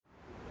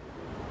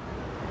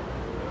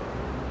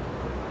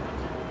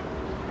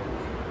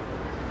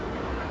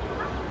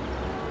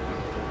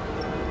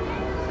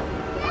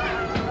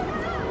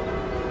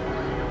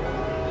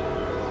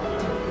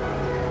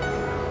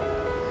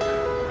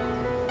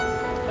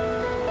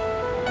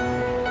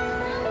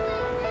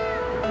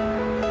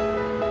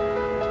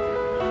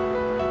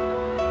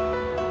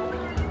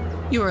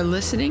You are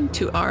listening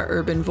to Our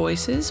Urban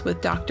Voices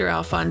with Dr.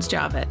 Alphonse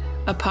Javed,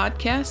 a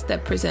podcast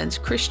that presents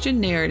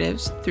Christian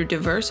narratives through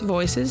diverse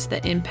voices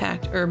that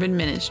impact urban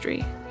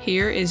ministry.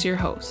 Here is your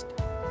host.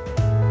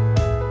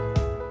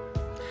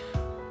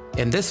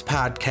 In this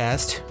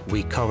podcast,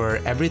 we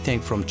cover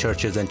everything from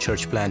churches and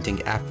church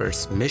planting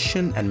efforts,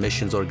 mission and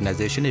missions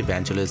organization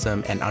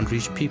evangelism, and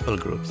unreached people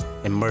groups,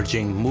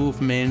 emerging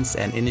movements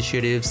and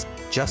initiatives,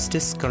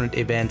 justice, current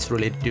events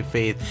related to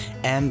faith,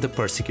 and the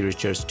persecuted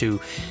church, to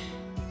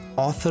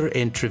author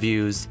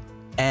interviews,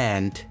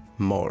 and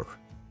more.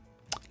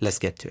 Let's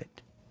get to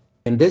it.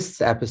 In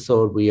this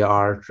episode, we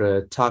are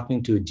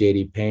talking to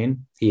J.D.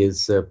 Payne. He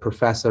is a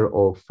professor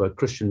of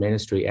Christian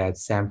ministry at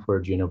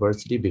Samford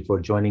University.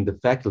 Before joining the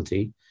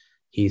faculty,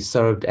 he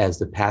served as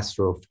the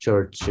pastor of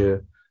church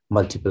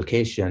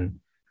multiplication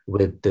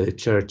with the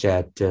church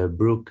at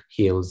Brook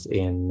Hills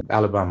in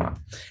Alabama.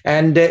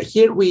 And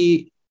here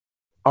we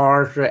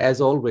are,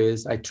 as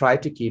always, I try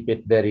to keep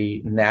it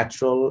very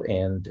natural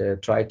and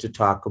try to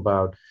talk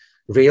about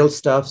real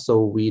stuff,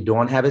 so we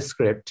don't have a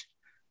script.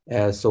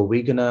 So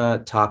we're going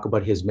to talk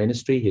about his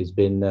ministry. He's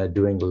been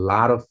doing a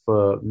lot of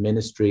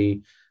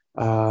ministry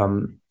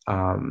through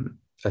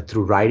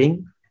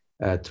writing,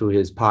 through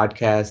his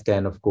podcast,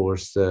 and of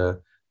course,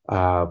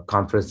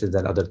 conferences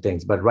and other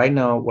things. But right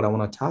now, what I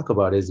want to talk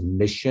about is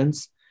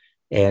missions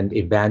and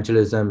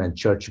evangelism and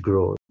church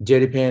growth.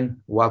 J.D. Payne,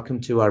 welcome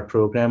to our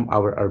program,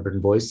 Our Urban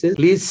Voices.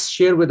 Please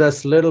share with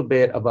us a little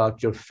bit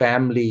about your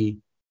family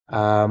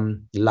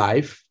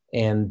life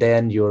and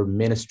then your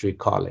ministry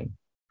calling.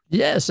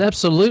 Yes,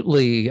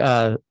 absolutely.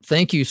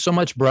 Thank you so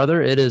much,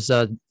 brother. It is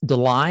a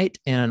delight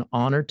and an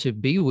honor to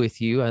be with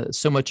you. I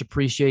so much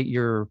appreciate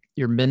your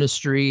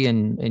ministry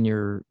and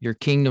your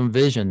kingdom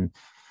vision.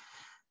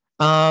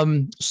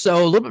 So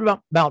a little bit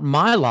about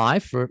my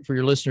life for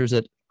your listeners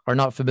that are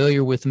not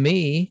familiar with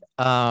me.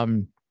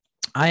 I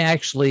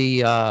actually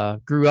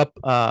grew up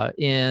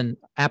in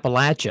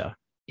Appalachia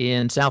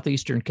in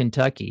southeastern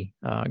Kentucky.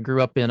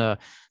 Grew up in a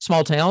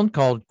small town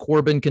called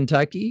Corbin,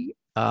 Kentucky.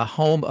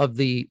 Home of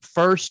the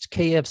first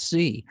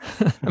KFC,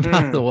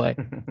 by the way.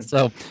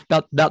 So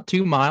about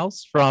 2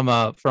 miles from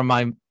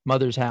my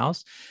mother's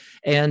house,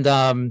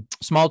 and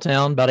small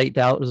town, about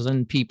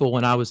 8,000 people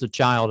when I was a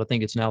child. I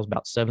think it's now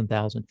about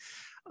 7,000.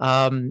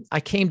 I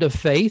came to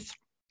faith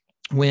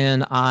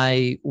when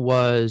I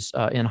was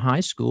in high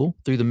school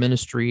through the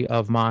ministry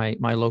of my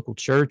local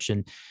church,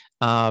 and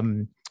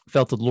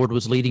felt the Lord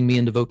was leading me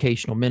into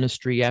vocational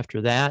ministry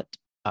after that.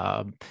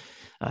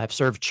 I've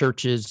served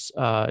churches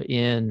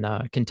in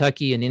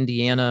Kentucky and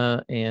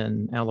Indiana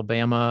and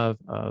Alabama.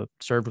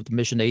 Served with the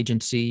mission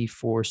agency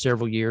for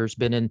several years.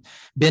 Been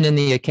in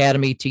the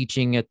academy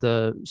teaching at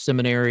the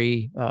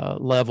seminary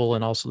level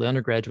and also the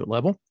undergraduate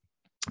level.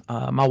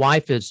 My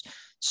wife is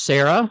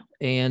Sarah,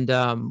 and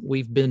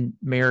we've been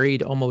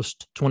married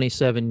almost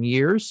 27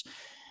 years.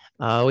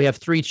 We have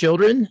 3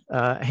 children.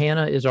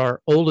 Hannah is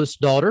our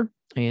oldest daughter,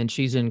 and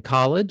she's in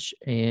college.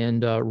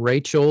 And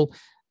Rachel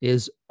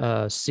is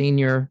a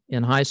senior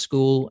in high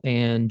school,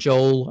 and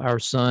Joel, our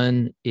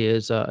son,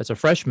 is a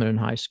freshman in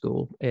high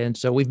school. And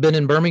so we've been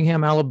in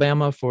Birmingham,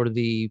 Alabama for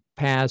the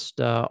past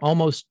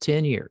almost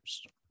 10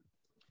 years.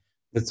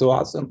 That's so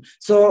awesome.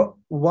 So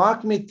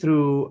walk me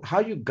through how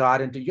you got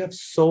into, you have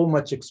so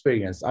much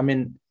experience. I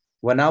mean,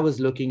 when I was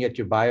looking at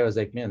your bio, I was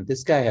like, man,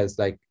 this guy has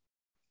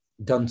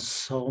done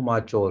so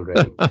much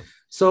already.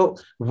 So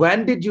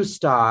when did you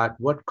start?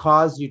 What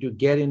caused you to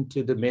get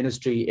into the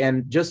ministry?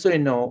 And just so you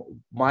know,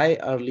 my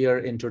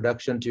earlier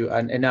introduction to,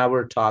 and in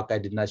our talk, I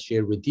did not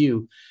share with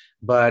you,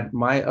 but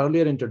my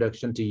earlier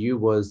introduction to you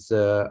was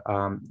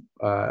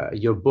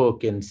your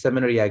book. In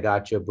seminary, I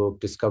got your book,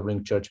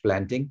 Discovering Church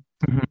Planting,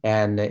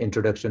 and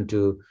introduction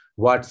to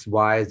what's,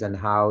 whys, and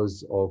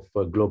hows of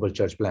global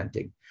church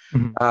planting.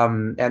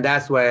 And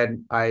that's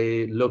when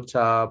I looked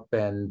up,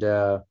 and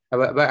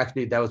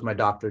actually, that was my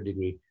doctorate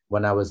degree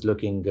when I was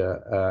looking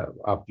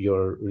up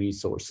your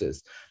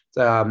resources.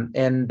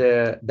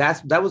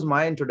 That was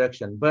my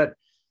introduction. But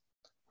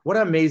what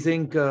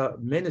amazing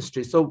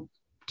ministry. So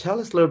tell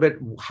us a little bit,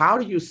 how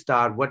do you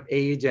start, what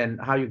age, and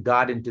how you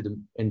got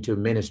into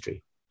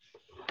ministry?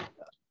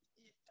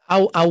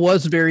 I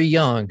was very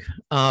young.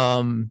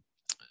 I'd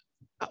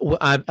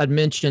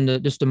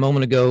mentioned just a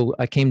moment ago,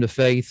 I came to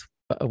faith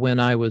when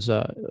I was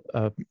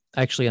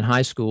actually in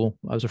high school.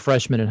 I was a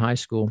freshman in high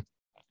school,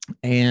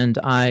 and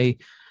I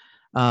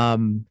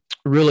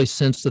really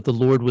sensed that the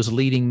Lord was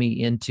leading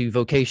me into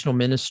vocational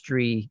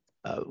ministry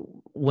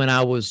when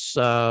I was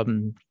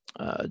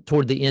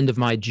toward the end of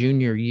my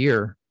junior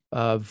year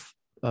of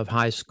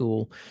high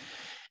school.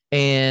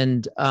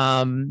 And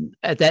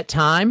at that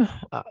time,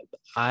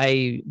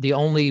 the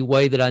only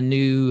way that I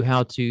knew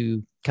how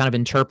to kind of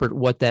interpret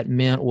what that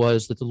meant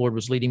was that the Lord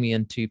was leading me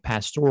into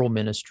pastoral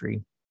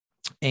ministry.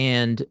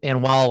 And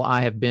while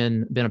I have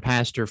been a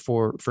pastor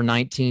for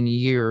 19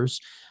 years,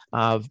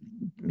 I've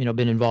been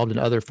involved in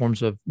other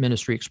forms of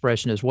ministry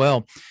expression as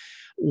well.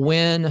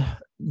 When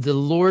the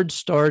Lord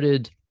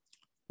started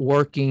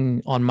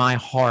working on my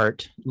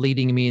heart,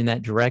 leading me in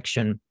that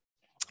direction,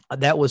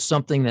 that was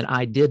something that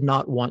I did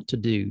not want to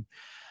do.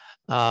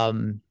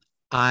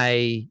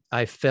 I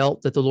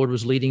felt that the Lord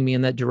was leading me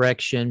in that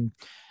direction,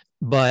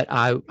 but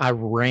I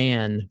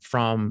ran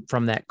from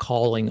that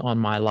calling on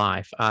my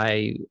life.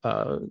 I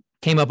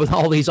came up with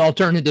all these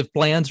alternative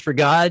plans for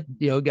God.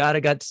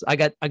 God, I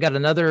got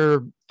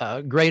another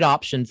great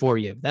option for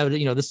you. That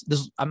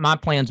this my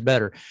plan's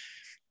better.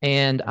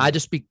 And I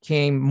just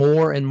became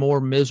more and more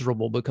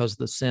miserable because of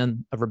the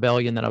sin of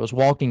rebellion that I was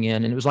walking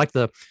in. And it was like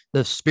the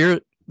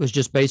Spirit was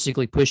just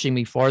basically pushing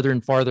me farther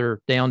and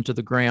farther down to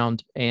the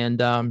ground.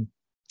 And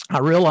I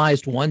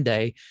realized one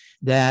day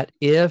that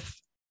if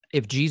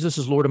Jesus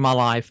is Lord of my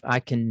life, I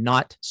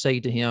cannot say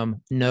to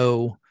him,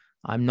 no,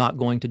 I'm not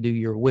going to do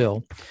your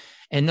will.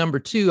 And number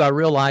two, I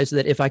realized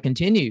that if I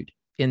continued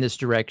in this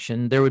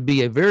direction, there would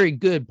be a very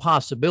good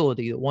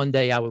possibility that one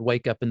day I would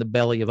wake up in the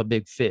belly of a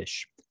big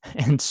fish.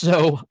 And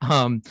so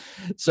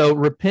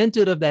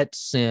repented of that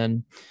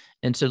sin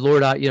and said,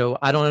 Lord,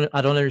 I don't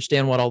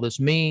understand what all this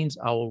means.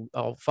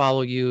 I'll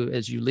follow you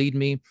as you lead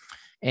me.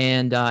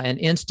 And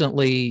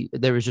instantly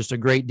there was just a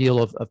great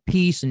deal of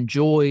peace and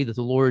joy that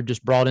the Lord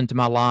just brought into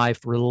my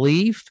life,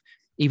 relief,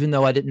 even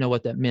though I didn't know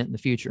what that meant in the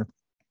future.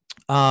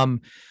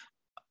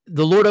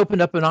 The Lord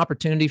opened up an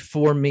opportunity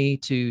for me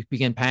to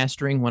begin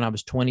pastoring when I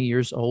was 20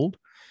 years old.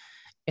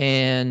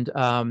 And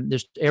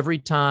just every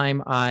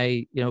time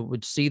I,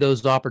 would see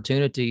those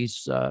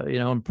opportunities,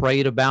 and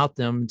prayed about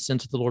them,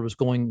 since the Lord was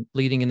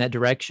leading in that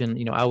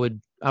direction, I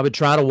would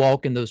try to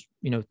walk in those,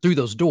 through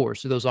those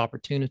doors, through those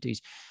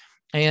opportunities.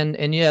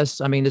 And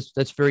yes, I mean,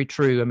 that's very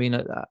true. I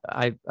mean,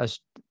 I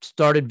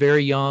started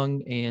very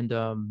young, and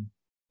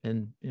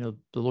the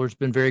Lord's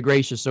been very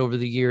gracious over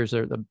the years.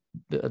 I've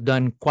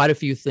done quite a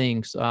few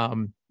things,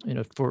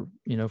 for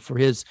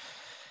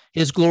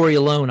His glory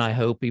alone, I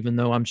hope, even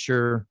though I'm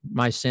sure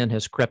my sin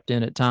has crept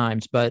in at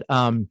times. But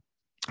I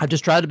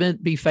just try to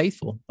be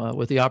faithful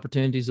with the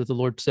opportunities that the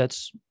Lord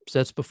sets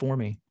before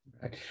me.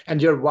 Right.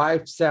 And your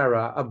wife,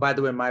 Sarah, by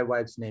the way, my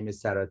wife's name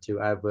is Sarah too.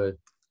 I have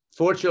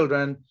 4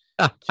 children,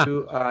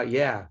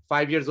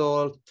 5 years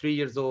old, 3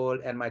 years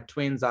old, and my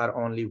twins are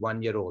only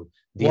 1 year old.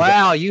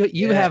 Wow,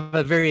 you have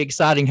a very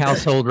exciting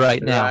household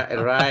right now.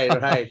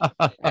 Right.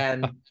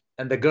 And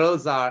the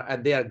girls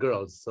they are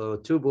girls. So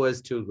 2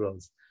 boys, 2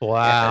 girls.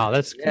 Wow,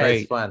 that's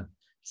great. It's fun.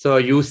 So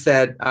you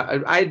said,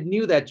 I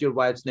knew that your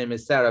wife's name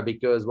is Sarah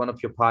because one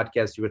of your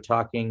podcasts you were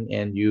talking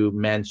and you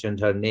mentioned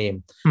her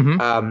name.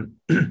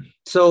 Mm-hmm.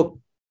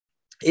 So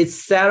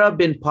is Sarah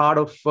been part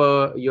of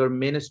your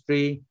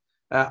ministry?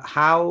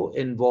 How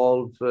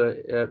involved?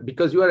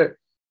 Because you are,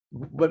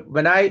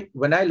 when I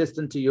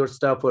listen to your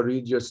stuff or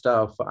read your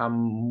stuff, I'm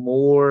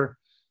more,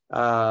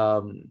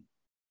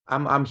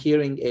 I'm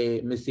hearing a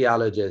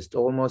missiologist.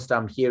 Almost,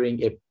 I'm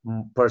hearing a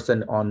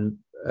person on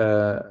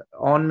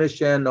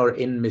mission or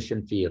in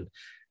mission field.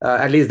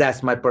 At least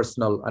that's my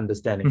personal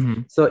understanding.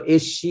 Mm-hmm. So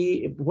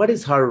what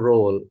is her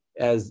role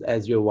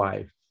as your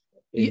wife?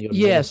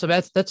 So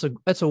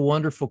that's a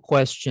wonderful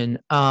question.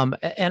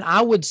 And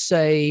I would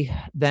say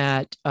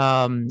that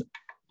that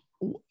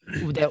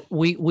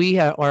we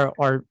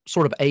are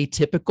sort of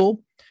atypical,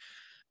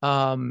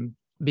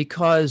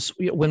 because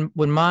when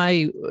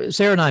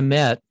Sarah and I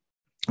met,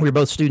 we were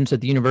both students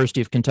at the University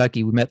of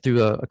Kentucky. We met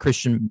through a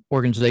Christian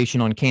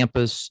organization on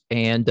campus,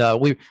 and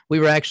we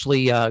were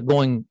actually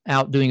going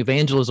out doing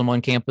evangelism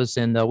on campus,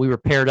 and we were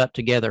paired up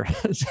together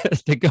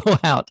to go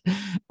out.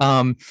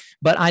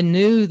 But I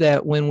knew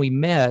that when we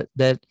met,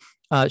 that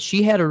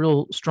she had a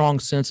real strong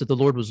sense that the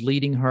Lord was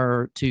leading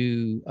her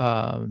to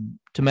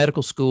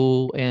medical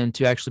school and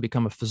to actually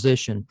become a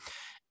physician.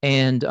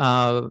 And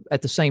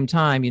at the same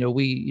time,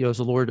 we, as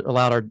the Lord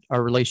allowed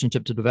our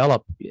relationship to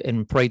develop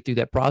and prayed through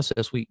that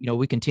process, we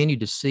continued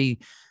to see,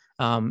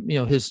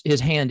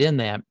 his hand in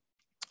that.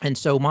 And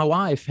so my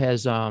wife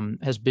has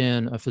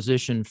been a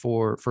physician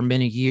for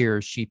many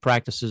years. She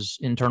practices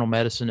internal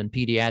medicine and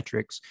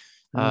pediatrics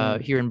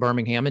here in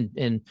Birmingham,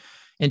 and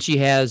she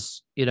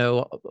has,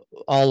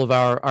 all of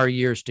our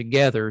years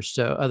together.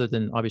 So other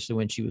than obviously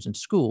when she was in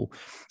school,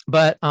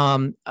 but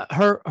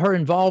her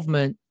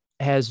involvement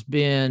has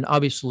been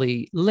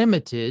obviously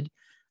limited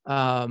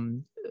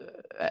to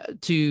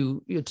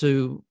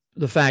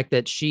the fact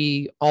that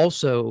she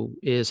also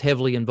is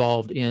heavily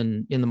involved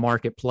in the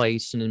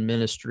marketplace and in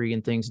ministry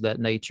and things of that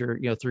nature,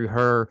 through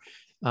her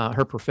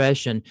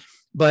profession,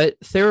 but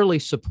thoroughly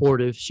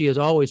supportive. She has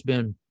always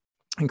been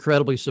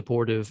incredibly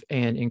supportive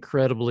and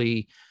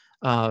incredibly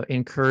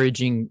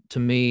encouraging to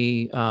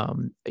me.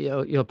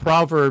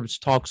 Proverbs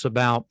talks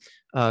about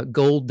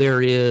gold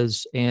there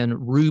is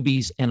and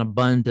rubies in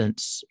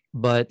abundance,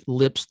 but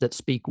lips that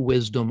speak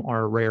wisdom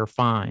are a rare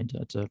find.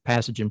 That's a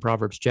passage in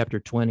Proverbs chapter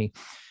 20.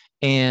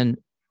 And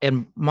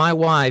my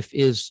wife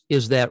is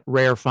that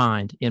rare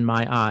find in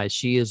my eyes.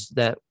 She is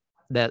that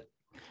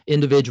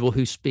individual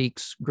who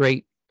speaks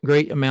great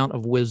amount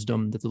of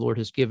wisdom that the Lord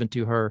has given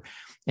to her.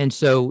 And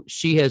so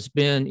she has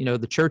been,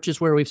 the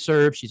churches where we've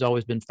served, she's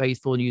always been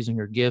faithful in using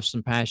her gifts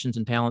and passions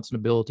and talents and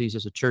abilities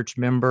as a church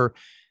member.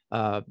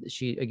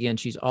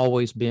 She's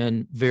always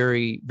been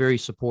very, very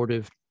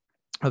supportive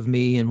of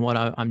me and what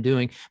I'm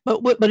doing.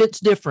 But it's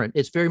different.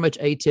 It's very much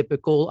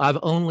atypical. I've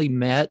only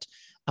met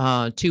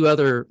two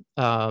other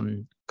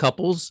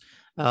couples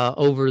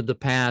over the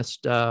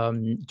past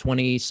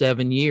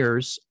 27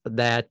 years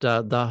that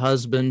the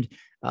husband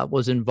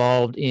was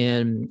involved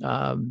in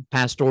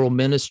pastoral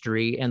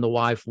ministry and the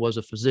wife was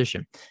a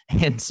physician.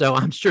 And so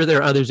I'm sure there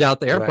are others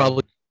out there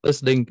probably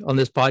listening on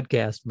this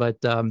podcast, but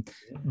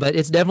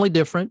it's definitely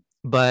different.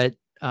 But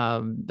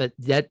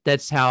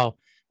that's how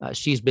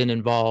she's been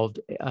involved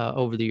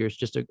over the years.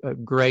 Just a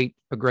great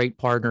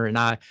partner, and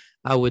I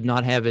would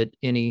not have it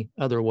any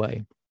other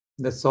way.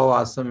 That's so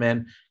awesome,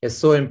 and it's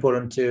so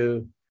important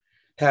to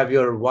have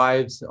your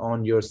wives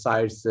on your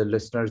sides,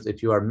 listeners.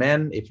 If you are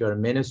men, if you're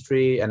in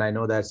ministry, and I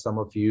know that some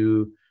of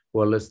you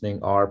who are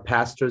listening are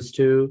pastors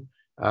too,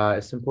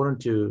 it's important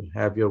to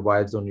have your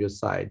wives on your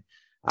side.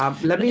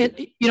 And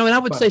I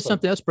would say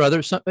something else,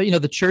 brother.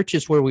 The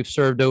churches where we've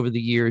served over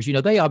the years,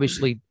 they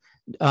obviously,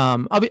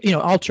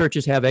 all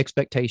churches have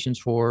expectations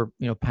for,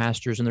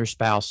 pastors and their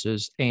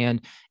spouses,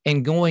 and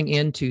going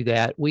into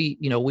that,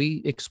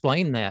 we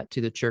explain that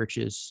to the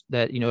churches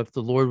that, if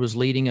the Lord was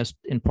leading us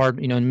in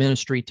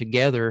ministry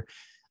together,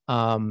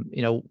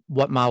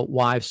 what my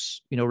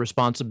wife's,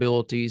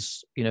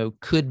 responsibilities,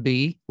 could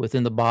be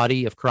within the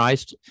body of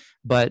Christ,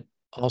 but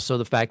also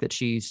the fact that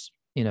she's,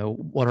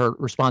 what her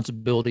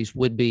responsibilities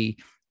would be,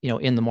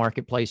 in the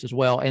marketplace as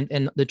well.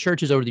 And the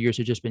churches over the years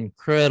have just been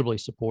incredibly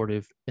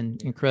supportive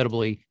and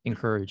incredibly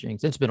encouraging.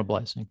 It's been a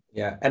blessing.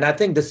 Yeah. And I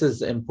think this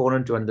is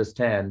important to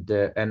understand.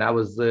 And I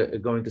was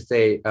going to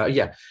say,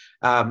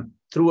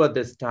 throughout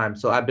this time,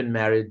 so I've been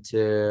married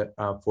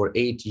for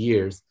 8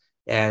 years.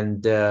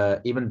 And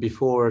even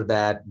before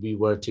that, we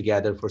were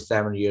together for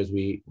 7 years.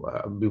 We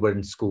were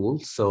in school.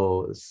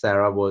 So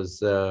Sarah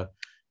was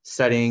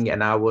studying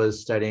and I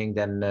was studying.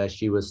 Then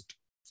she was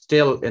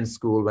still in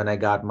school when I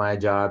got my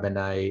job, and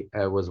I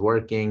was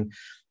working.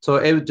 So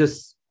it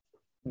just,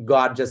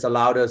 God just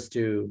allowed us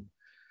to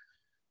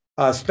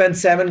spend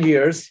 7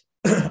 years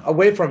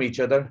away from each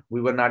other.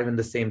 We were not even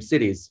the same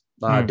cities,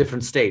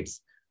 different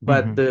states.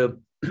 But the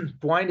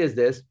point is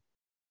this: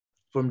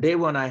 from day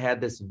one, I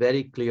had this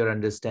very clear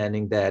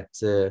understanding that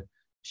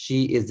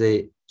she is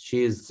a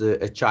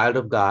child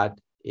of God,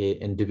 an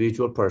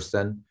individual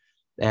person,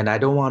 and I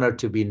don't want her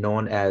to be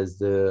known as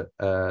the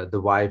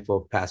wife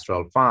of Pastor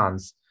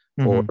Alphonse.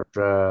 Or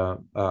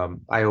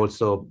I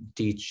also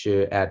teach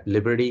at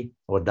Liberty,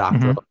 or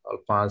Dr.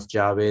 Alphonse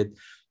Javed.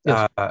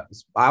 Yes.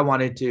 I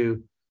wanted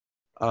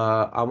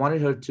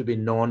her to be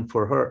known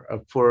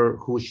for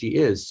who she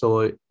is.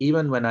 So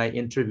even when I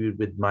interviewed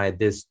with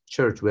this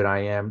church where I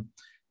am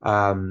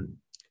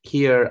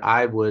here,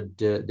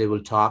 they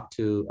will talk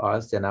to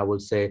us, and I will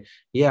say,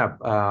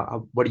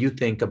 what do you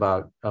think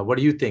about? What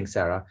do you think,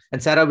 Sarah?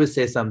 And Sarah will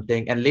say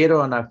something, and later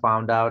on, I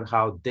found out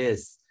how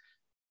this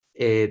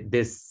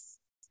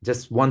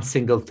just one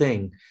single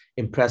thing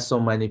impressed so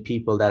many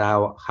people, that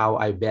how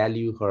I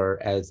value her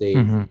as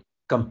a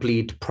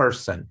complete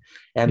person.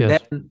 And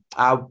then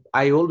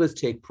I always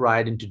take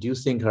pride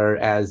introducing her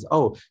as,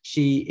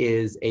 she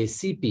is a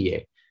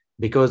CPA,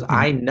 because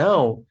I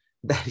know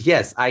that,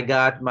 yes, I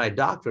got my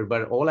doctorate,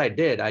 but all I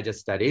did, I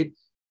just studied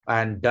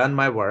and done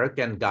my work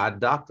and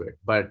got doctorate.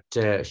 But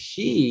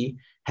she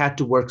had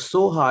to work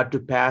so hard to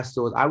pass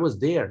those. I was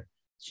there.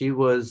 She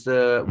was,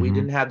 we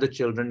didn't have the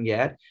children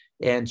yet.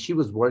 And she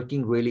was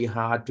working really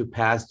hard to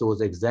pass those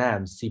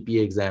exams,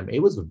 CPA exam. It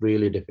was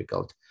really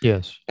difficult.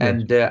 Yes.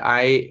 And then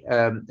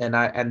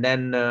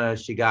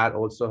she got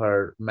also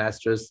her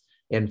master's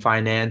in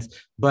finance.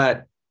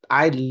 But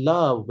I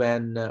love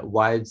when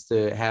wives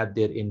have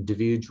their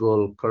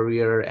individual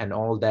career and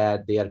all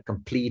that. They are a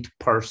complete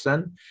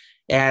person,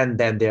 and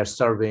then they're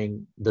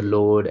serving the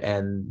Lord,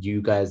 and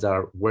you guys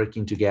are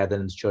working together,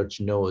 and the church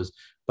knows.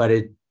 But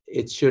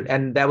it should,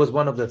 and that was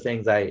one of the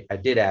things I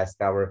did ask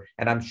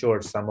and I'm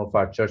sure some of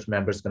our church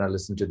members are going to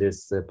listen to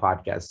this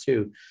podcast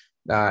too,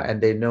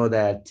 and they know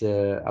that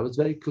I was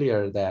very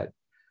clear that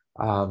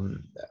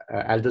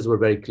elders were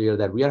very clear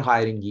that we are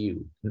hiring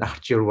you,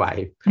 not your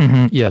wife.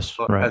 Yes,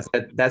 so right.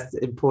 That's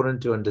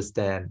important to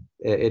understand.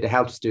 It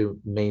helps to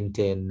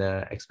maintain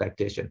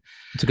expectation.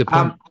 It's a good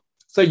point.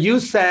 So you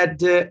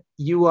said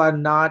you are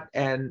not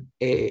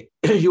the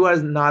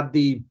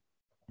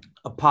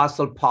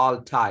Apostle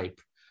Paul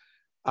type.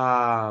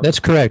 That's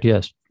correct.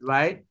 Yes.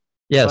 Right.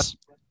 Yes.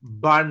 But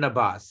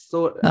Barnabas.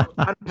 So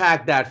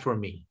unpack that for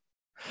me.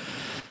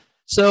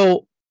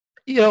 So,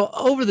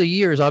 over the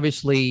years,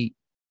 obviously,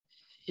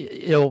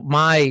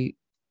 my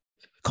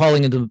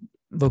calling into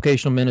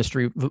vocational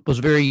ministry was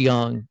very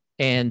young,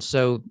 and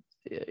so,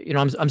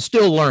 I'm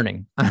still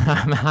learning.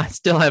 I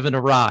still haven't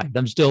arrived.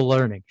 I'm still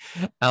learning.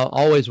 I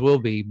always will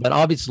be. But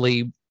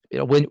obviously,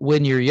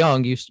 when you're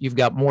young, you've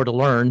got more to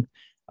learn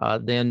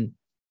than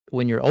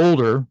when you're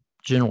older,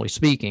 generally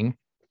speaking.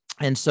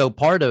 And so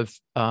part of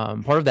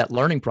that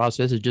learning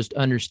process is just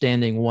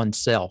understanding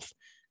oneself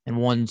and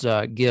one's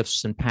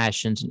gifts and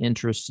passions and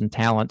interests and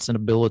talents and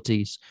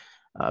abilities,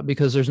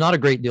 because there's not a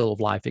great deal of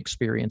life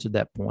experience at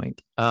that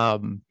point.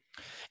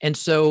 And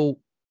so,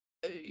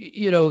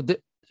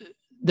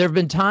 there have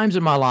been times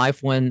in my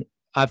life when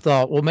I've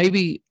thought, well,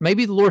 maybe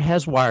the Lord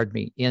has wired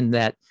me in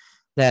that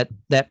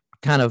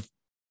kind of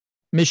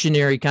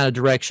missionary kind of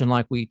direction,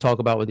 like we talk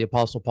about with the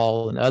Apostle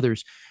Paul and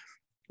others.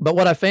 But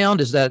what I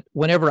found is that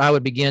whenever I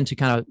would begin to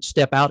kind of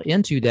step out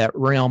into that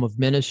realm of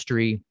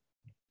ministry,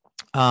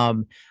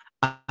 I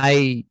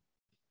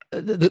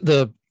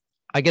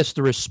guess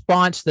the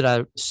response that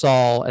I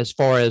saw as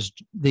far as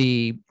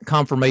the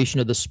confirmation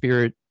of the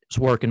Spirit's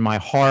work in my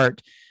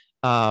heart,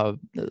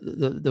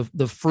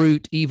 the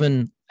fruit,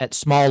 even at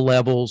small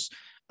levels,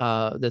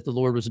 that the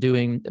Lord was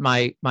doing,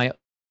 my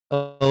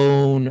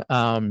own,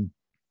 I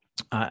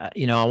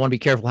want to be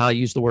careful how I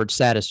use the word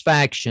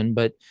satisfaction,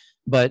 but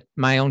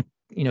my own,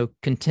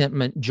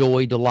 contentment,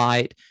 joy,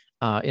 delight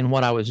in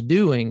what I was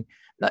doing,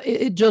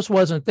 it just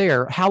wasn't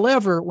there.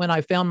 However, when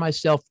I found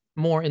myself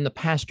more in the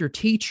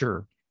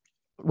pastor-teacher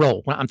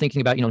role, when I'm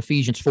thinking about,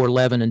 Ephesians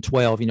 4:11 and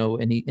 12,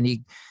 and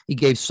he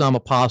gave some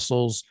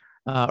apostles,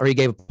 or he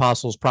gave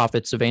apostles,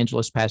 prophets,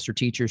 evangelists, pastor,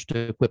 teachers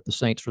to equip the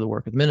saints for the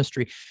work of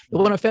ministry.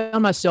 But when I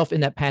found myself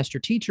in that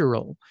pastor-teacher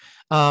role,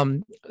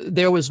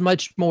 there was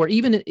much more,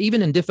 even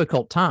in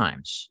difficult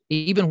times,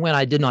 even when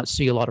I did not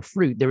see a lot of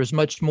fruit, there was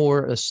much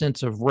more a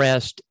sense of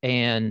rest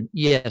and,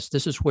 yes,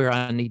 this is where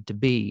I need to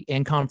be,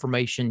 and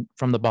confirmation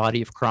from the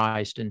body of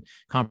Christ and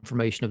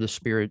confirmation of the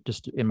Spirit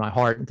just in my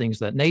heart and things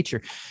of that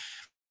nature.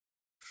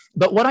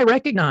 But what I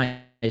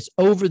recognized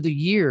over the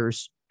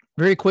years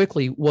very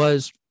quickly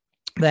was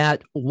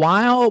that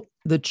while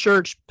the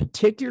church,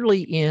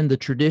 particularly in the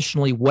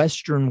traditionally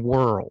Western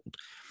world,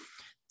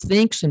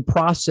 thinks and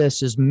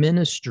processes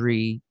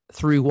ministry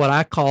through what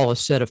I call a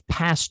set of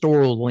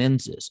pastoral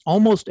lenses,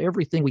 almost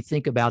everything we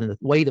think about in the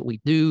way that we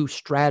do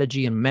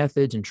strategy and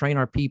methods and train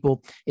our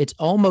people, it's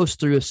almost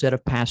through a set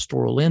of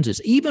pastoral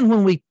lenses. Even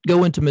when we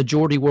go into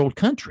majority world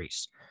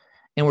countries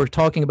and we're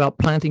talking about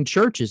planting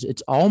churches,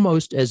 it's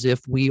almost as if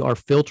we are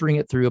filtering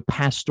it through a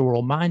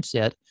pastoral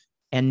mindset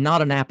and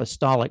not an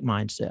apostolic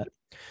mindset.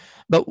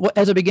 But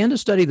as I began to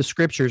study the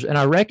scriptures, and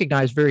I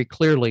recognized very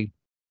clearly,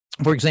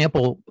 for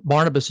example,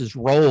 Barnabas's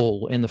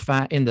role in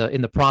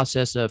the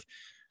process of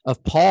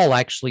Paul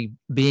actually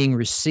being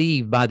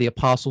received by the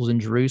apostles in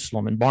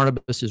Jerusalem, and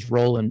Barnabas's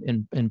role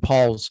in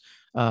Paul's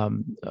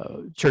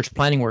church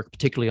planting work,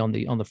 particularly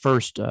on the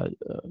first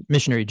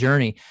missionary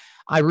journey,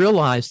 I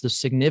realized the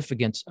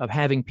significance of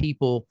having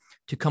people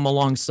to come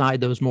alongside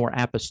those more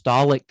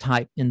apostolic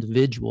type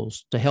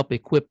individuals to help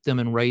equip them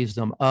and raise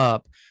them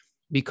up.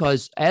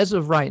 Because as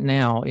of right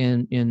now,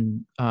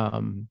 in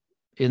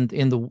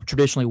the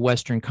traditionally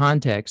Western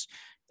context,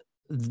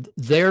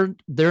 they're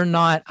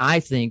not, I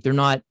think, they're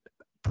not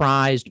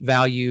prized,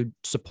 valued,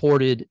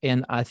 supported,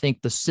 and I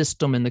think the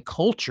system and the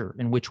culture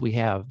in which we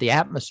have, the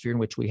atmosphere in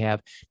which we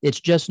have, it's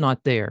just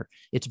not there.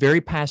 It's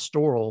very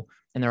pastoral,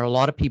 and there are a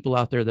lot of people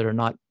out there that are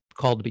not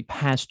called to be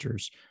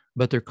pastors,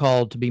 but they're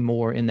called to be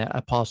more in that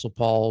Apostle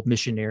Paul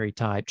missionary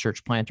type,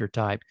 church planter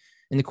type.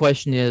 And the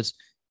question is,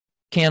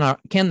 can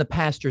the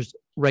pastors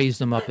raise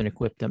them up and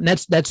equip them?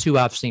 And that's who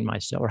I've seen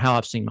myself, or how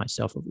I've seen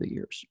myself over the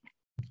years.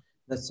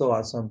 That's so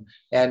awesome.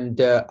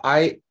 And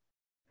I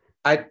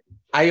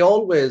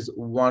always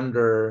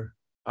wonder,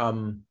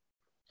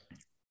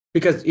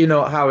 because you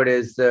know how it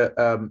is, the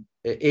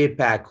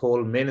APAC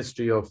whole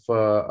ministry of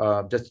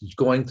just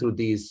going through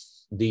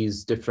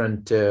these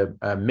different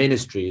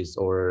ministries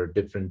or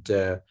different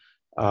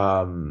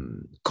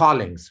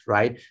callings,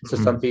 right? So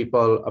some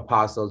people,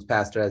 apostles,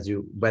 pastor, as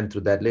you went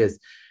through that list.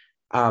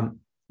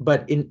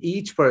 But in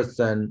each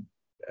person,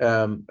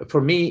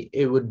 for me,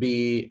 it would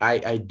be,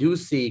 I do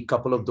see a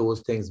couple of those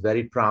things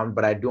very prominent,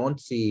 but I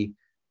don't see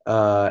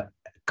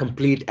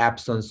complete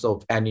absence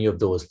of any of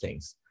those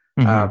things.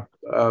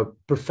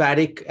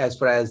 Prophetic, as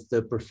far as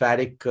the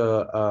prophetic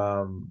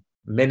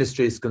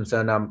ministry is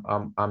concerned,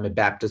 I'm a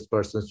Baptist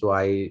person, so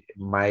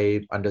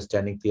my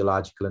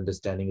theological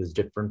understanding is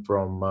different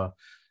from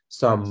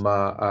some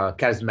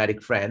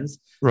charismatic friends,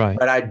 right?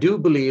 But I do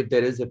believe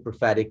there is a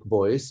prophetic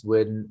voice.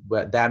 When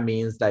that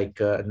means, like,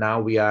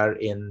 now we are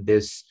in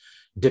this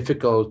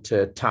difficult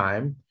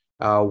time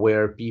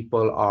where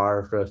people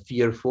are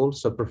fearful.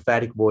 So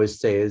prophetic voice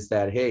says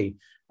that, hey,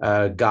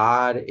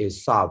 God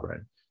is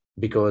sovereign,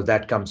 because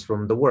that comes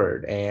from the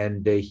word,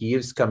 and he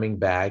is coming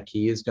back.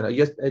 He is gonna,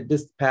 just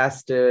this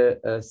past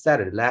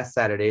last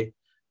Saturday,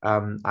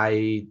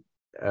 I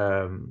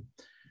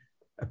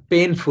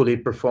painfully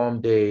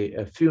performed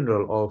a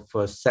funeral of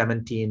a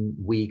 17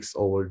 weeks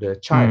old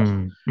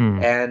child.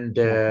 And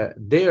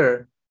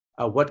there,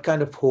 what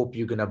kind of hope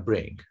you're gonna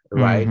bring,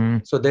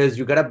 right? So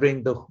you gotta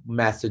bring the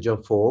message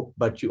of hope,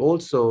 but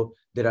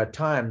there are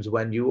times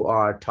when you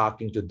are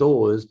talking to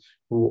those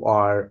who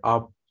are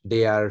up,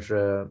 they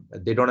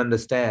don't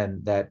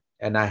understand that.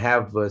 And I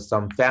have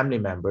some family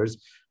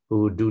members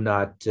who do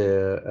not,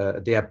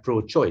 they are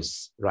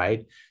pro-choice,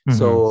 right?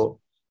 So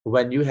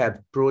when you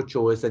have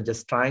pro-choice and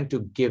just trying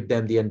to give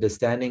them the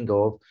understanding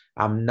of,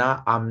 I'm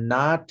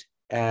not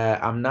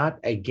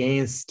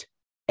against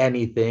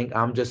anything.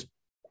 I'm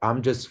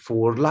just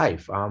for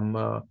life.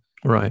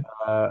 Right.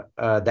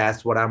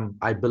 That's what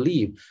I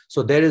believe.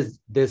 So there is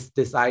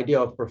this idea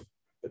of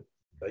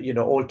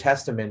Old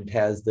Testament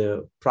has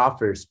the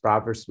prophets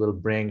will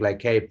bring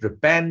like, hey,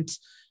 repent.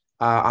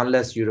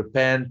 Unless you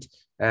repent,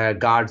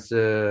 God's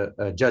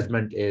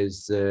judgment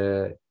is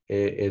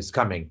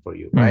coming for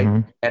you,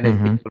 right? And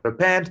if people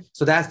repent,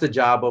 so that's the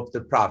job of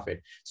the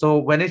prophet. So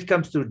when it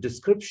comes to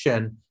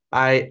description,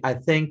 I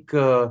think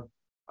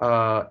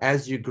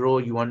as you grow,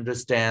 you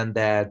understand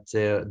that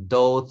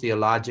though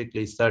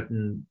theologically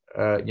certain,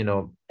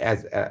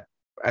 as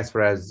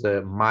far as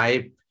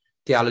my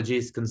theology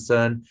is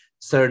concerned,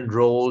 certain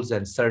roles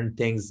and certain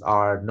things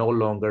are no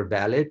longer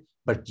valid,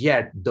 but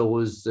yet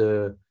those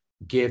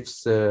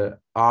gifts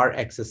are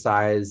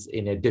exercised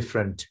in a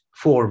different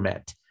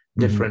format,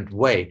 different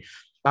way.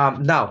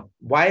 Now,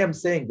 why I'm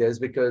saying this,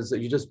 because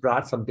you just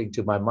brought something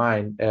to my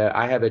mind.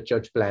 I have a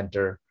church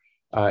planter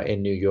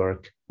in New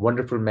York,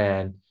 wonderful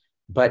man,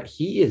 but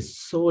he is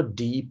so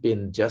deep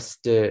in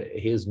just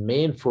his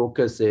main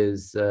focus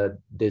is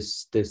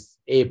this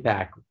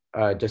APAC.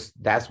 Just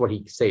that's what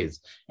he says,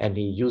 and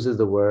he uses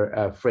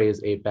the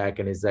phrase APAC,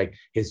 and it's like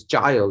his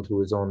child,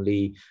 who is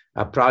only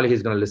probably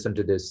he's going to listen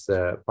to this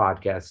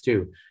podcast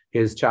too.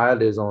 His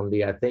child is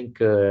only, I think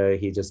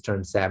he just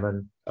turned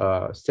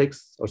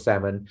 6 or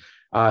 7.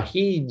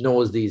 He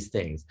knows these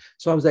things.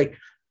 So I was like,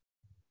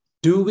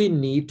 do we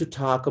need to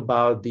talk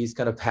about these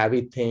kind of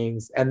heavy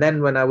things? And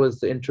then when I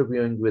was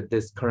interviewing with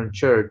this current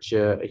church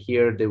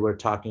here, they were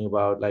talking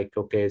about like,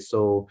 okay,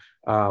 so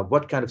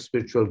what kind of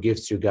spiritual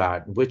gifts you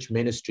got, which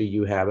ministry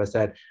you have. I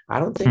said, I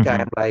don't think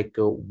I am like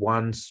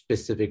one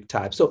specific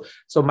type. So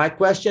my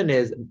question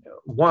is,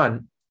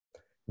 one,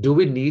 do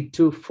we need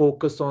to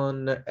focus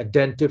on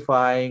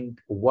identifying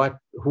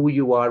who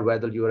you are,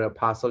 whether you're an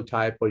apostle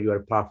type or you're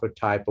a prophet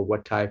type or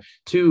what type?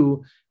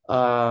 Two,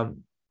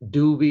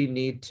 do we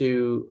need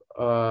to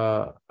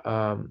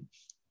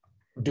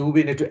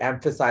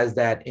emphasize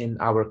that in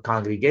our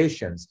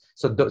congregations?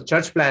 So the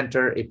church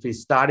planter, if we're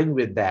starting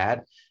with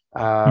that,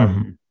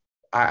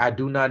 I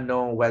do not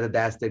know whether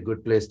that's the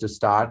good place to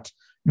start.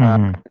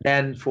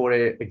 Then for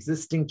an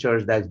existing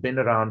church that's been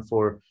around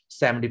for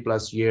 70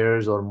 plus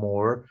years or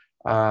more,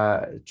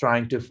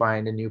 trying to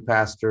find a new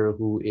pastor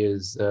who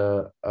is,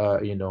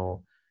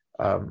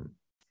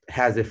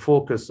 has a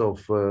focus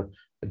of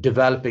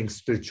developing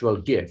spiritual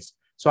gifts.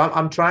 So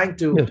I'm trying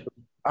to,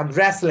 I'm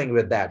wrestling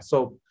with that.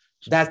 So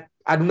that,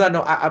 I do not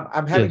know,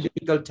 I'm having a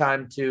difficult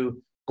time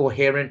to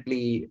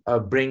coherently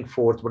bring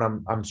forth what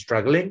I'm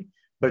struggling.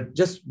 But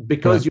just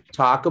because you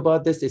talk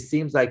about this, it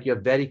seems like you're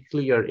very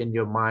clear in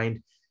your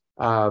mind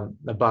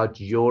about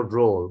your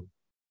role,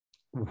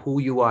 who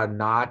you are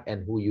not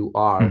and who you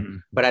are.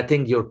 But I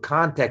think your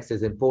context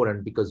is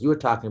important, because you're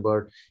talking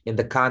about in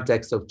the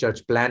context of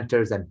church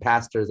planters and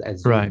pastors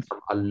as you come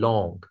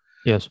along.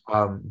 Yes.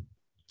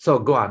 So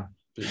go on,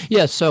 please.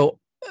 Yeah. So,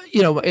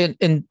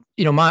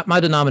 my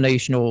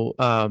denominational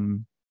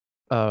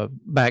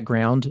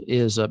background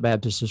is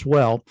Baptist as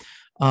well.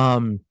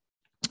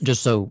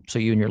 Just so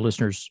you and your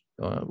listeners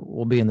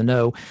will be in the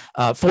know.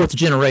 Fourth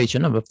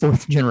generation. I'm a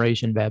fourth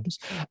generation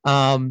Baptist.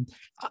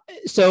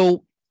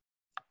 So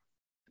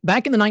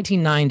back in the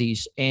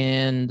 1990s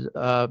and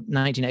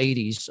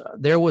 1980s,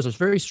 there was a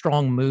very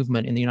strong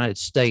movement in the United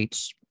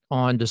States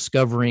on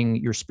discovering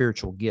your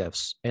spiritual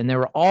gifts. And there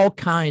were all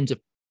kinds of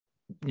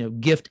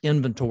gift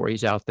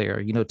inventories out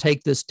there.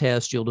 Take this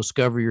test, you'll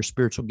discover your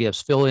spiritual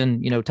gifts. Fill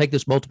in, take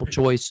this multiple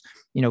choice,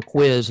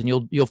 quiz, and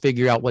you'll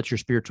figure out what your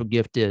spiritual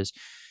gift is.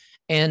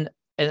 And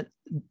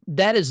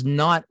that is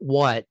not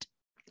what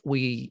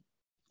we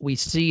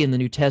see in the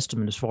New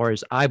Testament, as far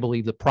as I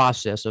believe the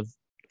process of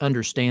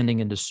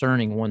understanding and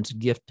discerning one's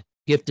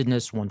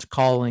giftedness, one's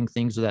calling,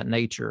 things of that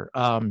nature.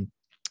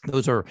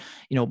 Those are,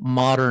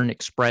 modern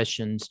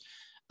expressions.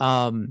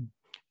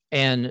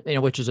 And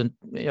which is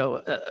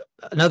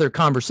another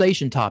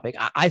conversation topic.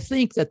 I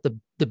think that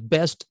the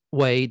best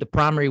way, the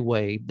primary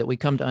way that we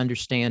come to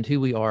understand who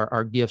we are,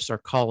 our gifts, our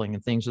calling,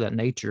 and things of that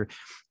nature,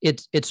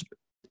 it's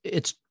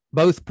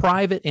both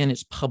private and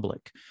it's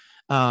public.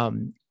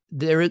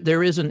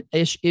 There is an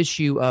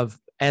issue of,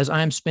 as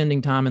I'm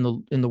spending time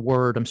in the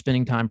Word, I'm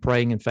spending time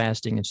praying and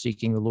fasting and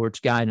seeking the Lord's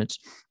guidance.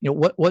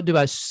 What do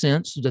I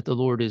sense that the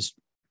Lord is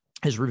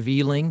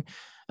revealing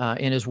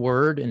in His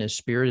Word and His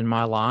Spirit in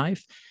my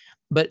life?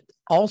 But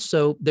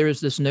also there is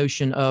this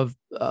notion of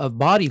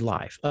body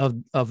life,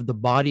 of the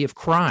body of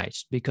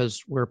Christ,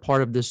 because we're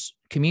part of this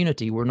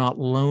community. We're not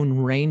lone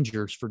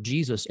rangers for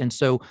Jesus. And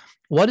so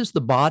what is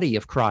the body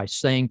of Christ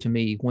saying to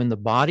me when the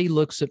body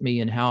looks at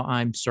me and how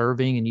I'm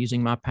serving and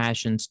using my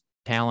passions,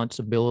 talents,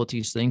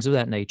 abilities, things of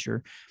that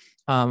nature?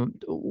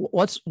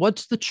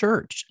 What's the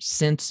church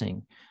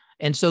sensing?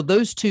 And so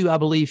those two, I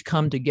believe,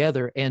 come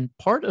together. And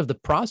part of the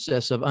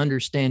process of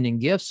understanding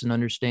gifts and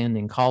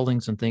understanding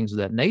callings and things of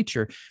that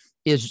nature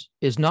is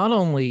not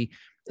only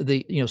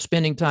the,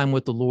 spending time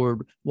with the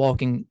Lord,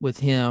 walking with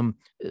Him,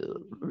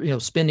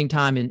 spending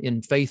time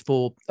in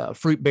faithful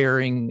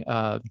fruit-bearing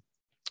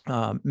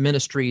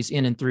ministries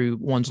in and through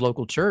one's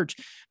local church,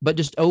 but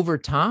just over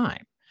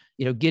time,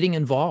 getting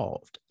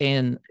involved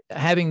and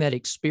having that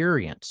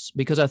experience,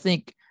 because I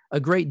think a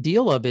great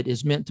deal of it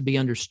is meant to be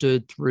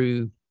understood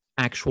through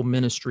actual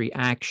ministry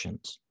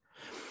actions.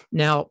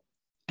 Now,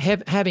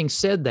 having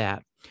said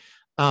that,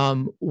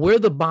 where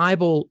the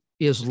Bible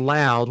is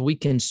loud, we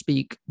can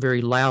speak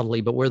very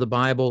loudly, but where the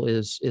Bible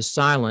is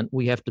silent,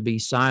 we have to be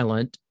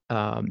silent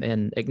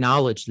and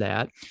acknowledge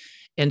that.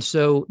 And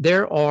so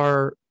there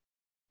are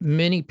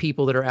many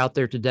people that are out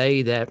there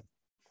today that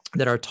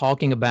are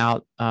talking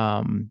about,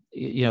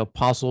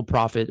 apostle,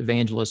 prophet,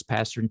 evangelist,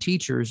 pastor, and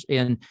teachers,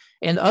 and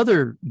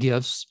other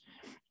gifts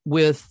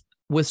with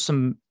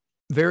some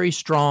very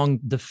strong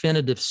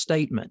definitive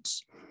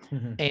statements.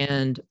 Mm-hmm.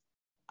 And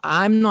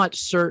I'm not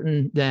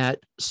certain that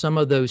some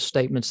of those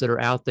statements that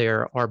are out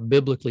there are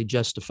biblically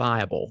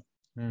justifiable.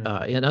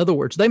 In other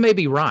words, they may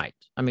be right.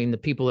 I mean, the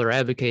people that are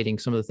advocating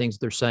some of the things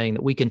they're saying,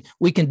 that we can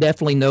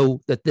definitely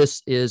know that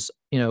this is,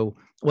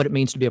 what it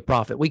means to be a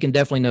prophet. We can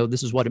definitely know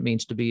this is what it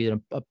means to be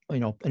an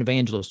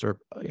evangelist or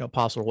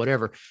apostle or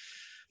whatever.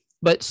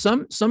 But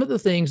some of the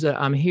things that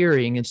I'm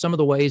hearing and some of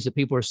the ways that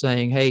people are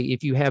saying, hey,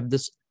 if you have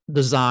this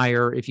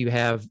desire, if you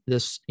have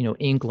this,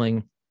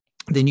 inkling,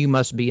 then you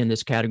must be in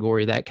this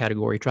category, that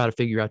category, try to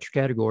figure out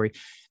your category.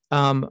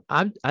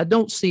 I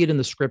don't see it in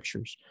the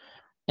scriptures.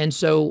 And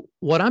so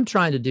what I'm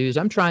trying to do is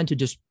I'm trying to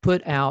just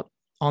put out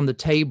on the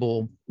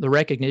table the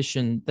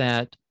recognition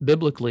that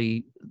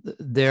biblically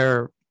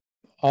there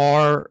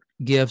are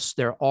gifts,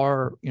 there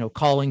are,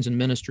 callings and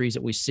ministries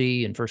that we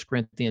see in 1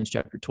 Corinthians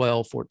chapter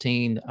 12,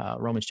 14,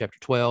 Romans chapter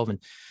 12, and,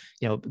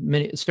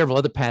 several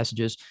other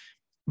passages,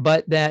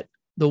 but that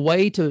the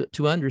way to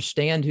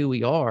understand who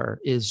we are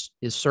is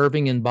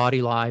serving in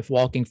body life,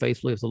 walking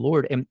faithfully with the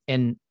Lord,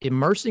 and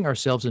immersing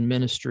ourselves in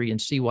ministry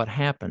and see what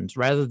happens,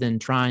 rather than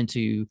trying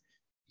to,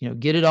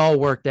 get it all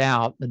worked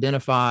out,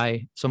 identify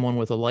someone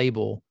with a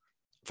label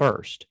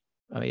first.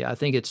 I mean, I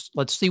think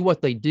let's see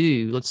what they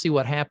do. Let's see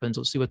what happens.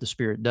 Let's see what the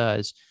Spirit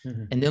does.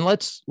 Mm-hmm. And then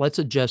let's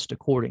adjust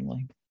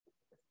accordingly.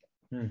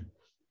 And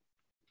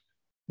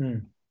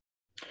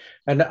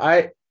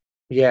I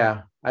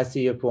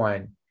see your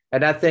point.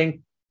 And I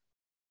think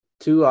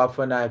too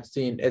often I've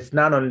seen it's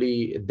not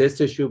only this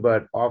issue,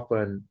 but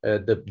often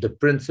the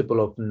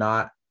principle of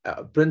not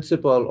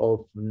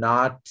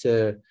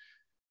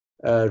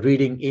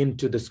reading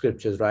into the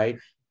scriptures, right?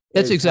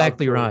 That's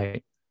exactly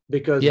right.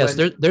 Because yes,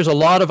 there's a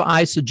lot of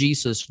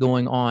eisegesis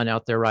going on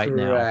out there right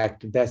now.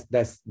 Correct.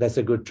 That's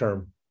a good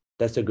term.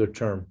 That's a good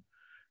term,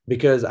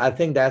 because I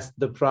think that's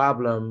the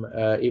problem.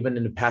 Even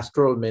in the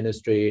pastoral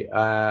ministry,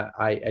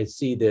 I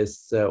see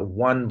this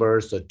one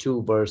verse or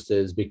two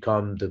verses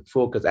become the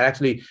focus.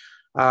 Actually,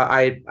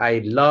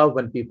 I love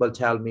when people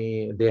tell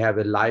me they have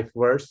a life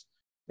verse,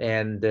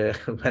 and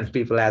when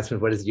people ask me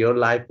what is your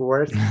life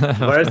verse,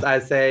 I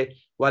say,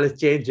 well, it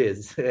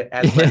changes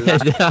as my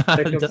life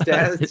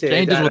circumstance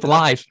changes with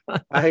life.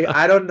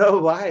 I don't know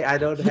why.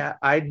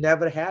 I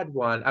never had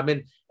one. I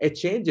mean, it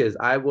changes.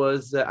 I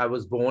was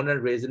born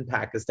and raised in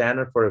Pakistan,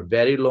 and for a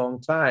very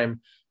long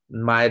time,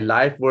 my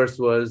life verse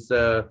was,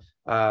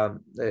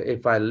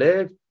 if I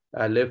live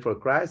for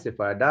Christ.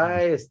 If I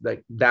die, it's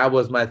like that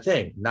was my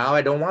thing. Now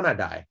I don't want to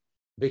die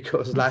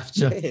because life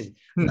changed.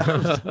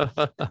 Now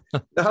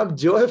I'm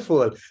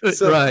joyful.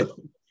 So, right.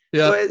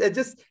 Yeah.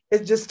 So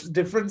it's just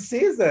different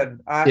season.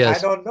 I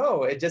don't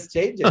know. It just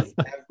changes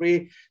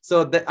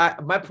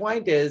my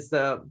point is,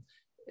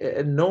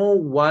 no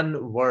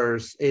one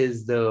verse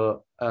is the,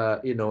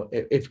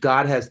 if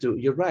God has to,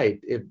 you're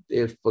right.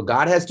 If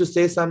God has to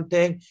say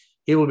something,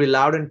 he will be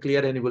loud and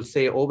clear, and he will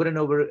say over and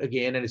over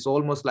again. And it's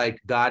almost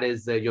like God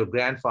is your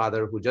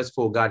grandfather who just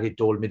forgot he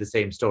told me the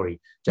same story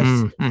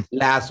just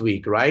last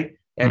week, right?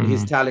 And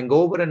he's telling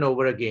over and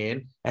over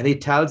again, and he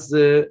tells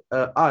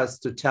us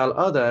to tell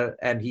other,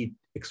 and he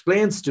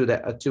explains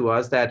to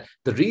us that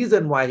the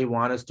reason why he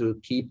wants us to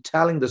keep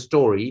telling the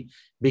story,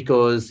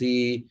 because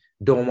he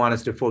don't want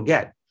us to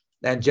forget.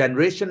 And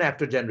generation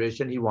after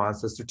generation, he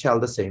wants us to tell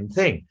the same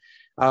thing.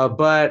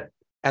 But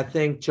I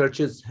think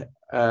churches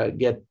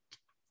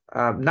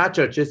not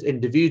churches,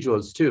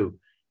 individuals too,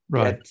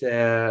 right,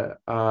 get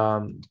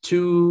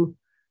too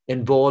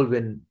involved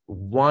in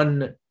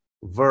one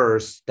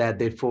verse that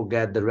they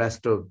forget the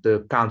rest of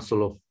the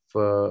counsel of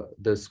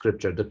the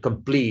scripture, the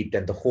complete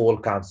and the whole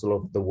counsel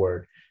of the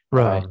word.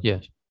 Right.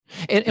 Yes.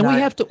 And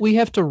we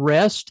have to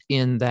rest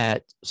in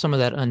that, some of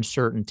that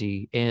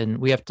uncertainty, and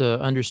we have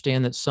to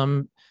understand that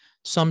some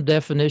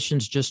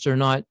definitions just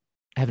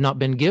have not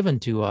been given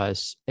to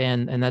us,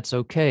 and that's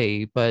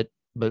okay. But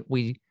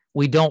we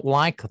don't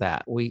like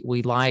that.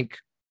 We like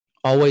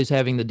always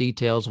having the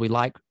details. We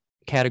like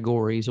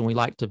categories, and we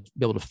like to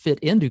be able to fit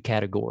into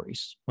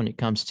categories when it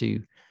comes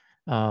to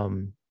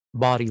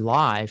body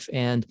life.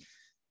 And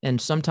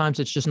sometimes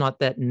it's just not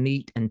that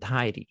neat and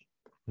tidy.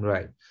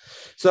 Right.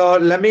 So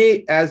let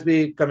me, as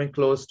we coming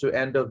close to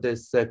end of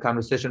this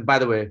conversation, by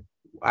the way,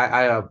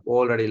 I have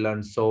already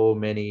learned so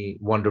many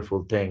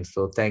wonderful things.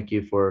 So thank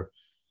you for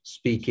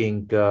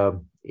speaking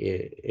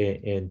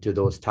into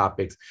those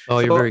topics. Oh,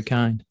 you're very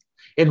kind.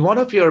 In one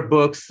of your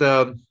books,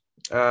 I'll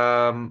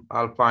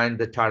find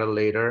the title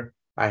later.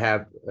 I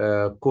have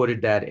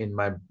quoted that in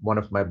one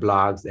of my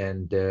blogs,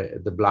 and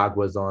the blog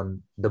was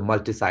on the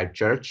multi-site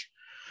church.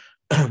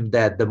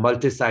 that the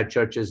multi-site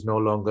church is no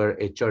longer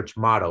a church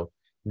model.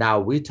 Now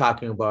we're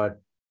talking about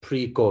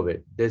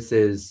pre-COVID. This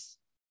is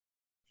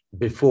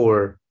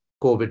before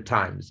COVID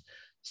times.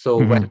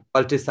 So when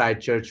multi-site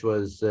church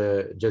was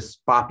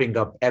just popping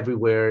up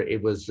everywhere,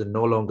 it was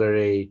no longer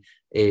a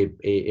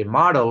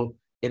model.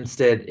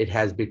 Instead, it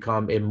has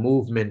become a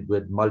movement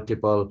with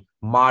multiple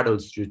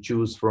models to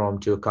choose from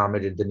to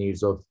accommodate the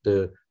needs of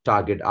the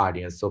target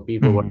audience. So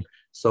people were,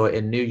 so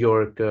in New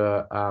York,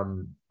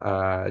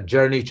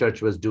 Journey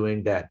Church was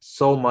doing that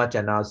so much.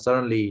 And now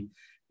certainly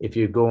if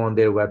you go on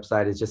their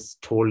website, it's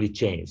just totally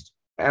changed.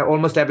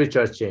 Almost every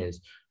church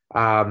changed.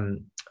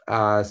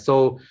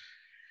 So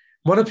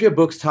one of your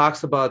books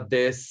talks about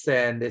this,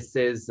 and it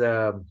says,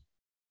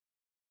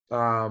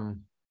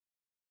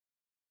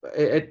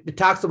 it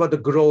talks about the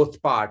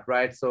growth part,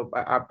 right? So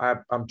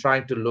I'm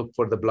trying to look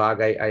for the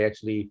blog. I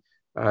actually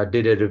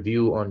did a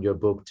review on your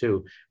book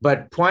too.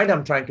 But point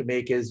I'm trying to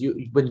make is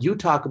when you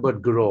talk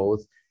about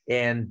growth,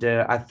 and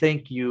I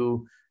think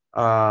you,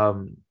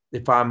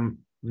 if I'm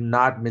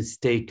not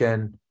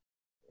mistaken,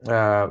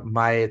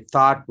 my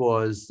thought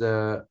was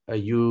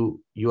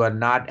you are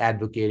not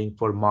advocating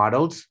for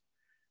models,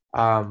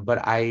 but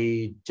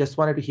I just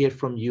wanted to hear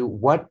from you,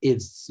 what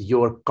is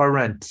your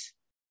current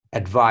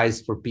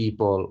advice for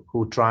people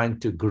who are trying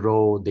to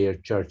grow their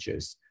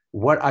churches?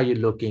 What are you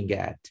looking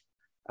at?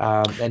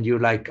 And you're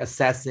like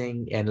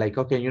assessing and like,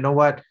 okay, you know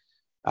what?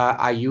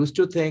 I used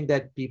to think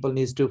that people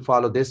need to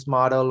follow this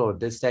model or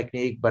this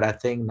technique, but I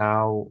think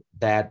now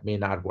that may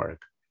not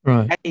work.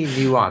 Right. Any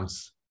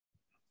nuance?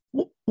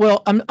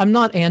 Well, I'm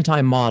not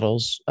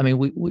anti-models. I mean,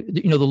 we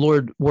the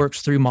Lord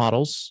works through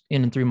models,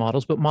 in and through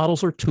models, but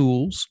models are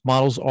tools.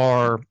 Models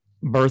are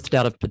birthed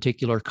out of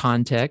particular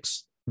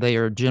contexts. They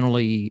are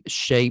generally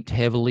shaped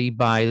heavily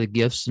by the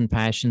gifts and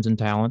passions and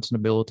talents and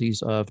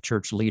abilities of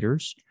church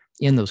leaders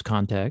in those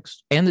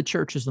contexts and the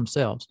churches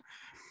themselves.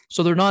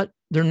 So they're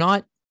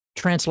not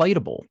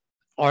translatable.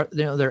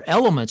 There are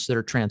elements that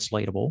are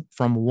translatable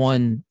from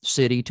one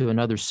city to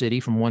another city,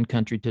 from one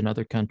country to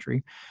another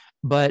country.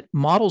 But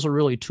models are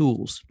really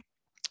tools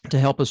to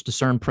help us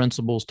discern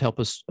principles, to help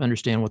us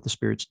understand what the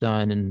Spirit's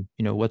done and,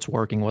 what's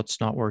working, what's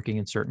not working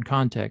in certain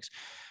contexts.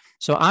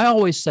 So I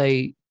always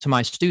say to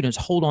my students,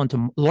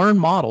 learn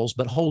models,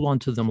 but hold on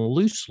to them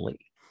loosely.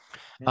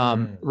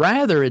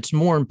 Rather, it's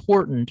more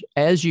important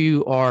as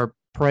you are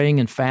praying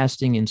and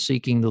fasting and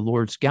seeking the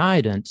Lord's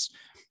guidance,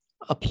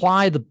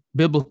 apply the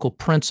biblical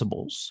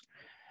principles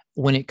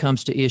when it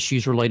comes to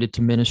issues related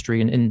to ministry.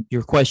 And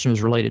your question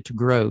was related to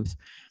growth.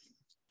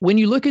 When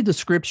you look at the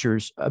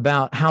scriptures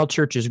about how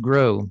churches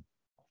grow,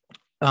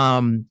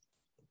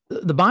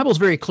 the Bible is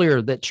very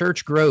clear that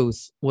church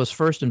growth was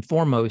first and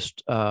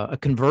foremost a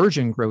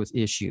conversion growth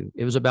issue.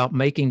 It was about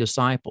making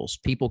disciples,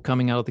 people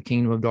coming out of the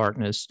kingdom of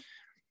darkness,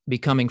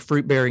 becoming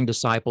fruit-bearing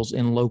disciples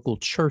in local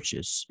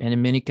churches. And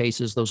in many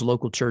cases, those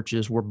local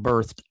churches were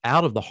birthed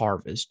out of the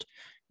harvest,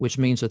 which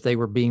means that they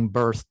were being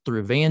birthed through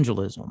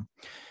evangelism.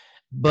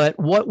 But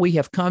what we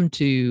have come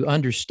to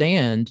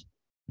understand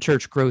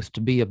church growth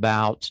to be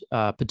about,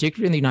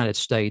 particularly in the United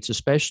States,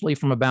 especially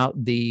from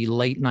about the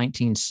late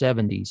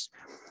 1970s,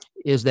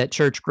 is that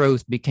church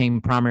growth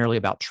became primarily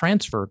about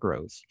transfer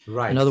growth.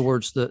 Right. In other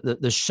words,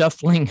 the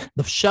shuffling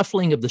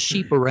of the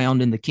sheep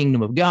around in the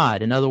kingdom of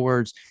God. In other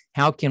words,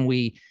 how can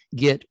we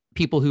get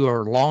people who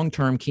are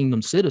long-term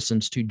kingdom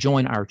citizens to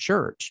join our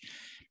church?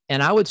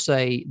 And I would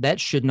say that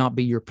should not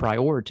be your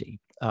priority.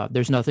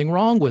 There's nothing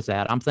wrong with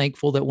that. I'm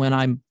thankful that when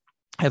I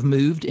have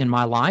moved in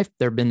my life,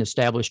 there have been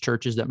established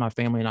churches that my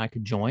family and I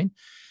could join.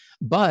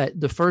 But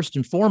the first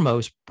and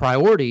foremost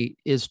priority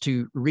is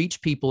to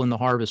reach people in the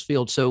harvest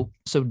field. So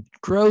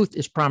growth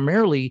is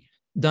primarily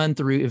done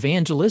through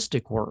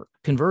evangelistic work,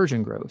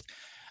 conversion growth,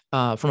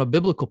 from a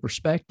biblical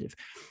perspective.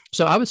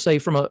 So I would say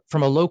from a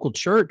local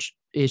church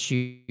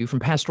issue, from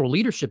pastoral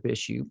leadership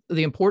issue,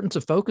 the importance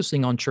of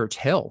focusing on church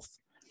health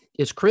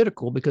is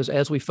critical, because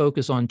as we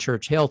focus on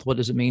church health, what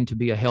does it mean to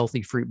be a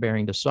healthy,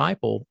 fruit-bearing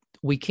disciple?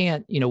 We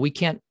can't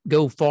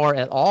go far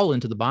at all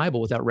into the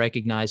Bible without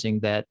recognizing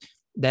that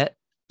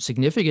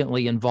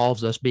significantly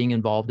involves us being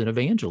involved in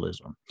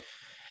evangelism.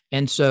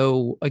 And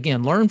so,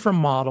 again, learn from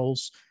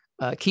models,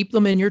 keep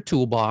them in your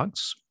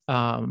toolbox,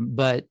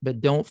 but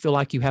don't feel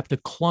like you have to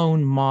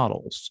clone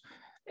models.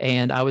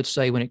 And I would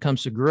say when it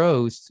comes to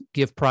growth,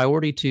 give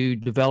priority to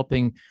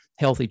developing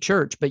healthy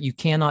church, but you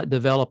cannot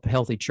develop a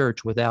healthy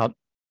church without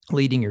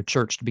leading your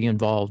church to be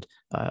involved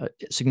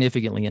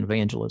significantly in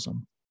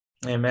evangelism.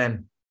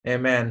 Amen.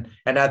 Amen.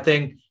 And I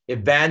think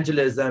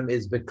evangelism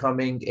is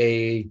becoming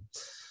a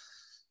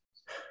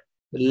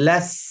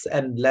less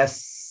and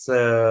less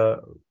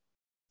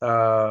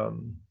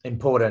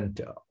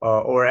important,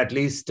 or at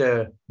least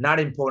not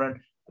important.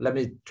 Let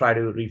me try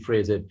to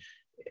rephrase it.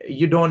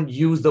 You don't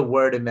use the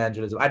word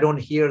evangelism. I don't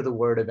hear the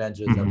word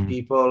evangelism. Mm-hmm.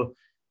 People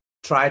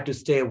try to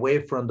stay away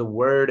from the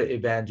word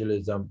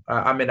evangelism.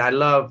 I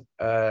love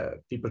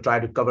people try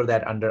to cover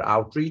that under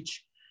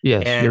outreach.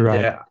 Yes, and you're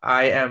right.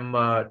 I am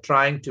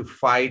trying to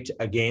fight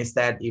against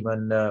that.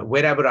 Even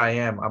wherever I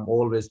am, I'm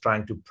always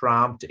trying to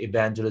prompt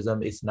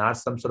evangelism. It's not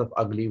some sort of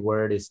ugly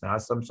word. It's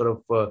not some sort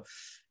of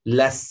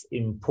less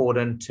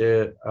important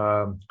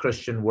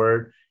Christian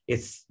word.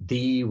 It's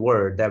the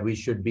word that we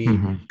should be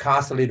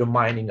constantly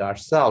reminding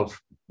ourselves,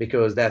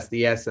 because that's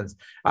the essence.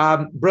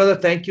 Brother,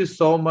 thank you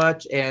so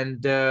much.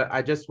 And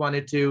I just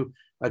wanted to,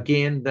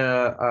 again,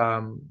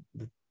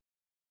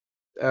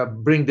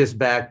 bring this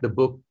back. The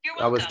book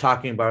I was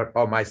talking about,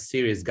 my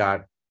series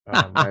got,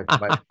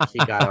 she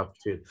got up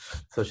too.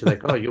 So she's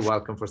like, oh, you're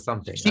welcome for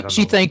something.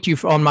 She thanked you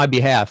on my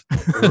behalf.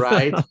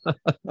 Right.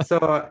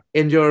 So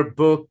in your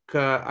book,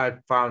 I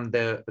found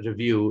the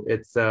review.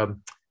 It's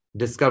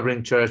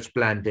Discovering Church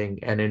Planting,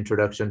 an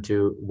introduction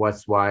to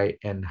what's, why,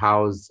 and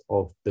how's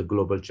of the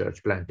global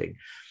church planting.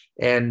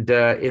 And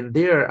in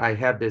there, I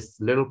have this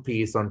little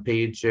piece on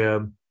page,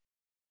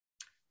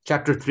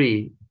 chapter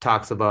 3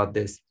 talks about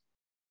this.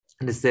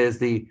 And it says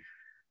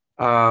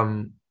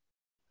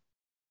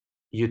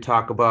you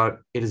talk about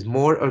it is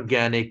more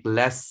organic,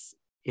 less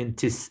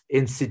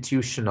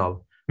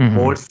institutional,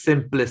 more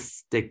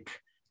simplistic,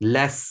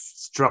 less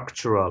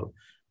structural,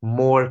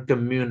 more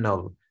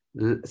communal.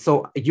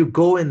 So you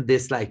go in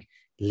this like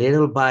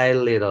little by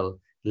little,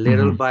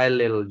 by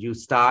little. You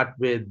start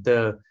with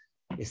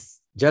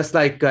it's just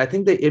like, I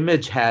think the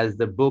image has,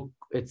 the book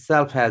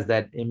itself has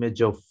that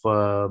image of,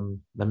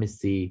 let me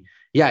see.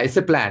 Yeah, it's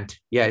a plant.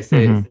 Yeah, it's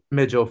an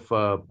image of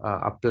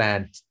a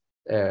plant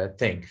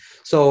thing.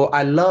 So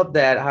I love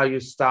that, how you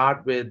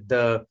start with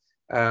the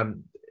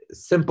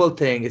simple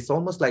thing. It's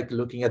almost like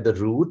looking at the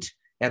root.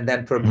 And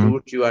then from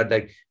root, you are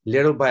like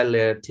little by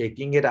little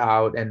taking it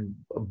out and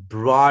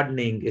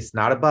broadening. It's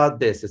not about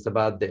this. It's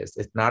about this.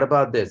 It's not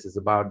about this. It's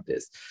about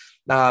this.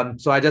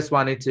 So I just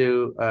wanted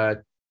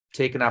to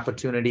take an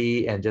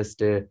opportunity and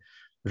just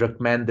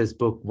recommend this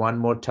book one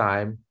more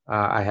time.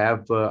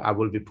 I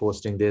will be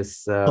posting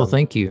this.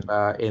 Thank you.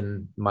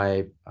 In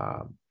my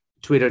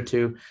Twitter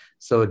too.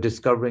 So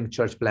Discovering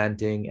Church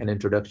Planting, an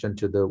introduction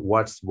to the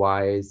what's,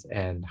 whys,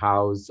 and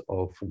how's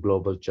of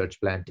global church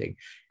planting.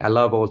 I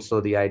love also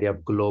the idea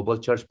of global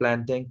church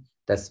planting.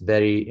 That's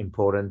very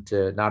important,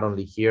 not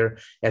only here,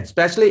 and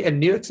especially in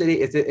New York City.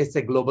 It's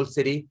a global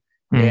city,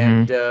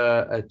 and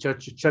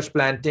church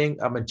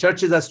planting. I mean,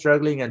 churches are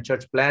struggling, and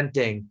church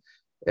planting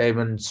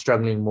even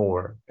struggling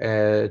more.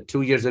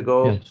 2 years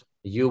ago,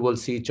 you will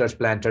see church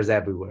planters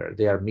everywhere.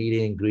 They are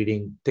meeting,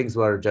 greeting. Things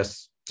were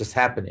just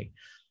happening.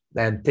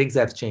 And things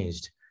have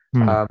changed.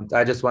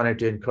 I just wanted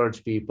to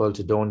encourage people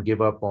to don't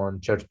give up on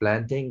church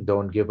planting,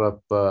 don't give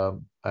up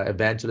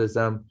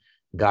evangelism.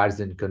 God's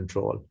in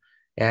control.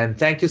 And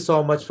thank you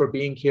so much for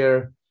being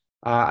here.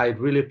 I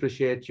really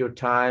appreciate your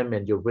time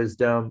and your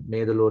wisdom.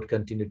 May the Lord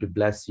continue to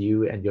bless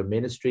you and your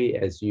ministry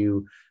as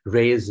you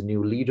raise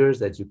new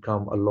leaders, as you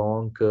come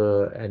along,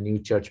 new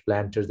church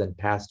planters and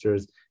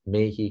pastors.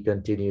 May He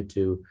continue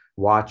to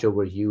watch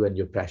over you and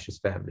your precious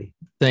family.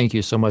 Thank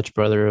you so much,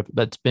 brother.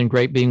 It's been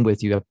great being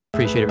with you. I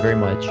appreciate it very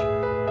much.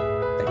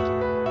 Thank you.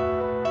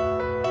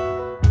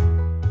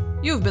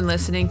 You've been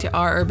listening to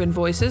Our Urban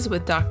Voices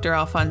with Dr.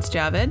 Alphonse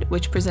Javed,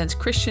 which presents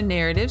Christian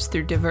narratives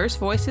through diverse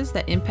voices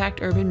that impact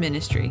urban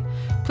ministry.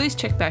 Please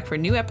check back for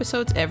new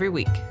episodes every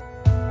week.